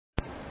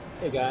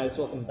Hey guys,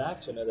 welcome back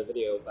to another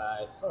video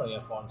by Fully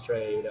Informed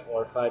Trade,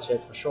 or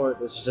FiTrade for short.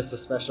 This is just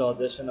a special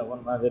edition of one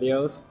of my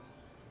videos.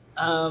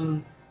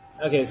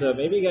 Okay, so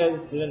maybe you guys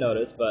didn't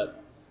notice,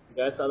 but you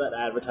guys saw that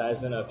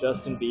advertisement of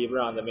Justin Bieber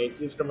on the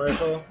Macy's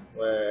commercial,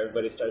 where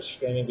everybody starts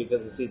screaming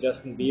because they see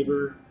Justin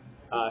Bieber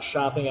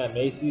shopping at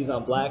Macy's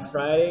on Black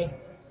Friday.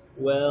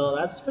 Well,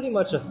 that's pretty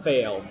much a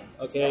fail,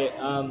 okay?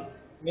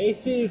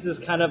 Macy's is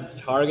kind of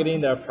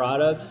targeting their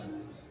products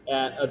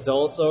at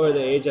adults over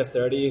the age of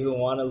 30 who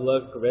want to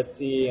look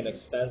ritzy and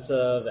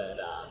expensive and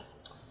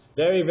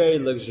very, very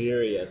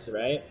luxurious,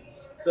 right?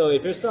 So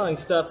if you're selling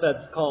stuff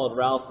that's called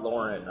Ralph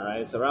Lauren, all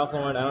right? So Ralph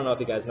Lauren, I don't know if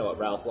you guys know what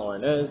Ralph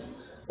Lauren is,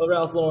 but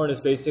Ralph Lauren is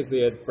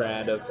basically a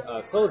brand of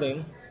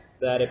clothing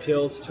that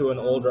appeals to an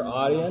older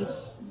audience,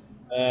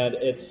 and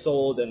it's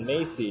sold in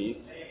Macy's,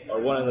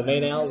 or one of the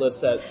main outlets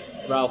that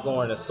Ralph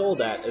Lauren is sold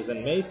at is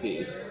in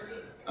Macy's.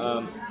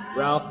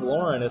 Ralph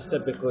Lauren is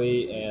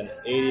typically an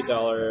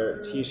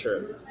 $80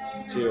 t-shirt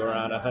to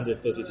around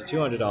 $150 to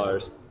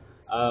 $200.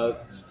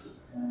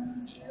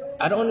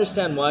 I don't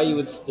understand why you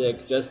would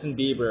stick Justin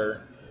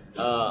Bieber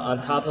on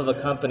top of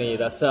a company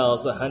that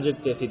sells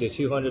 $150 to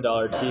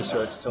 $200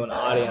 t-shirts to an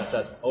audience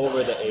that's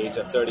over the age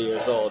of 30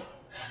 years old.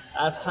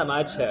 Last time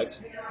I checked,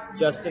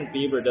 Justin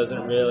Bieber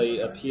doesn't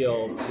really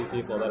appeal to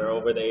people that are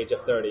over the age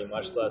of 30,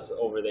 much less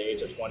over the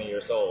age of 20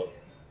 years old.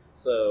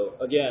 So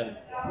again,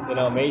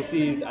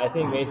 Macy's, I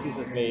think Macy's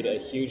has made a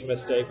huge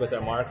mistake with their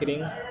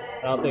marketing.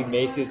 I don't think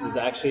Macy's is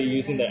actually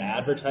using their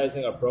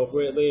advertising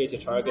appropriately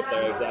to target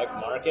their exact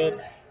market.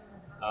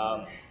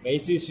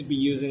 Macy's should be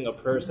using a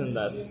person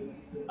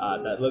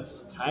that looks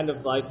kind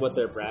of like what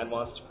their brand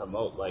wants to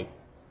promote, like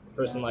a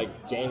person like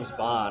James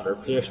Bond or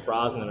Pierce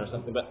Brosnan or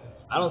something, but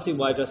I don't see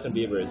why Justin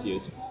Bieber is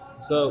used.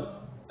 So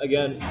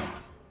again,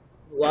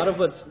 a lot of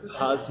what's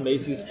caused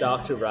Macy's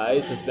stock to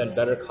rise has been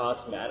better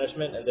cost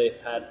management, and they've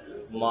had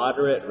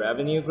moderate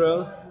revenue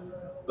growth,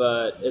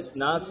 but it's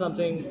not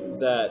something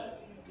that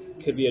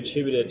could be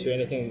attributed to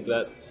anything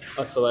that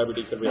a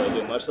celebrity could really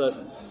do, much less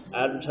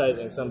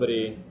advertising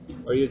somebody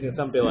or using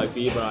somebody like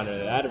Bieber on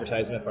an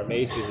advertisement for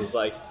Macy's is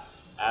like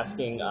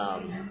asking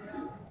a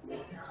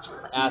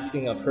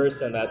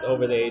person that's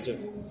over the age of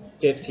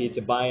 50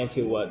 to buy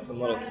into what some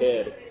little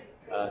kid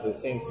who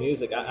sings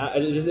music.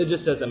 It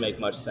just doesn't make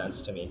much sense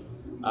to me.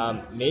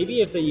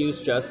 Maybe if they use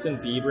Justin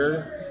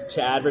Bieber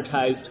to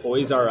advertise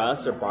Toys R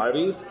Us or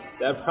Barbies,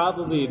 that would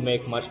probably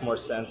make much more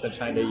sense than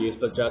trying to use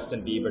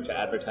Justin Bieber to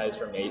advertise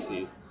for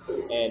Macy's.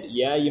 And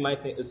yeah, you might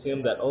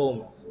assume that,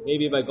 oh,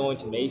 maybe by going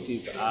to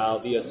Macy's, I'll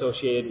be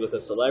associated with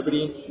a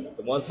celebrity.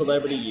 The one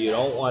celebrity you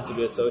don't want to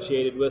be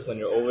associated with when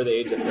you're over the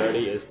age of 30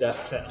 is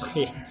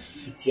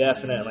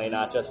definitely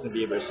not Justin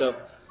Bieber. So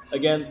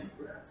again,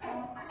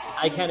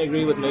 I can't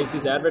agree with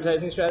Macy's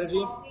advertising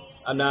strategy.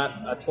 I'm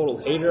not a total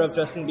hater of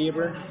Justin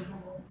Bieber,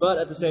 but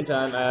at the same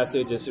time, I have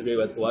to disagree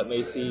with what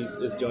Macy's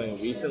is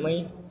doing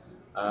recently.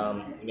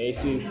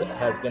 Macy's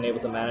has been able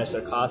to manage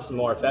their costs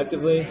more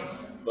effectively,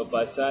 but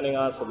by signing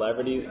on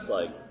celebrities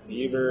like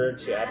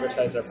Bieber to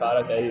advertise their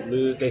product,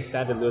 they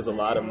stand to lose a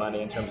lot of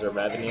money in terms of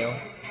revenue.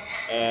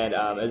 And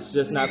it's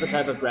just not the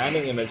type of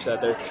branding image that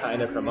they're trying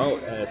to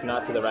promote, and it's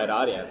not to the right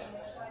audience.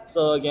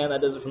 So again,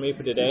 that does it for me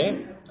for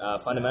today.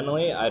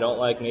 Fundamentally, I don't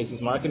like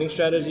Macy's marketing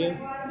strategy,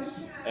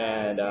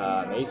 and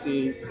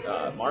Macy's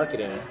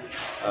marketing,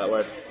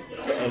 where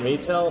in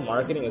retail,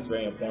 marketing is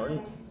very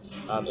important.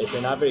 If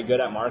you're not very good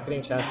at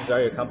marketing, chances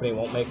are your company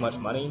won't make much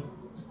money,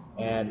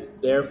 and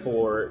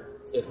therefore,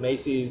 if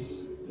Macy's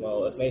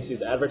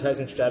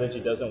advertising strategy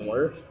doesn't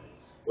work,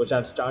 which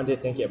I'm starting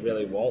to think it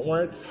really won't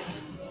work,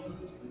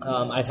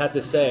 I'd have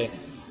to say,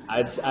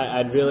 I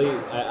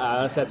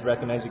honestly have to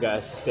recommend you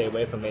guys to stay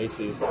away from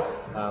Macy's,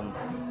 and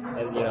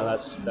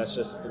that's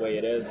just the way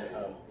it is.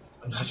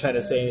 I'm not trying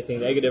to say anything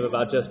negative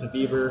about Justin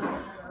Bieber,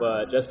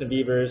 but Justin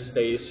Bieber's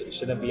face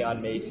shouldn't be on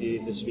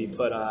Macy's. It should be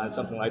put on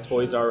something like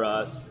Toys R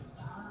Us,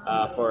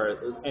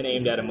 and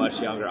aimed at a much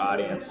younger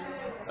audience.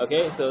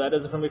 Okay, so that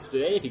does it for me for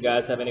today. If you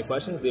guys have any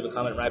questions, leave a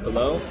comment right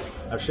below.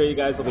 I'm sure you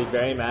guys will be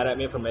very mad at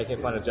me for making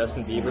fun of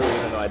Justin Bieber,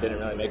 even though I didn't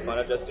really make fun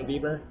of Justin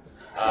Bieber.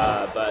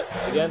 But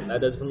again,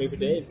 that does it for me for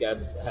today. If you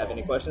guys have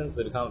any questions,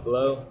 leave a comment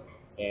below.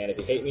 And if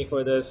you hate me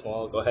for this,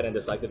 well, go ahead and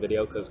dislike the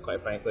video, because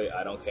quite frankly,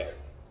 I don't care.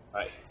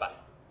 Alright, bye.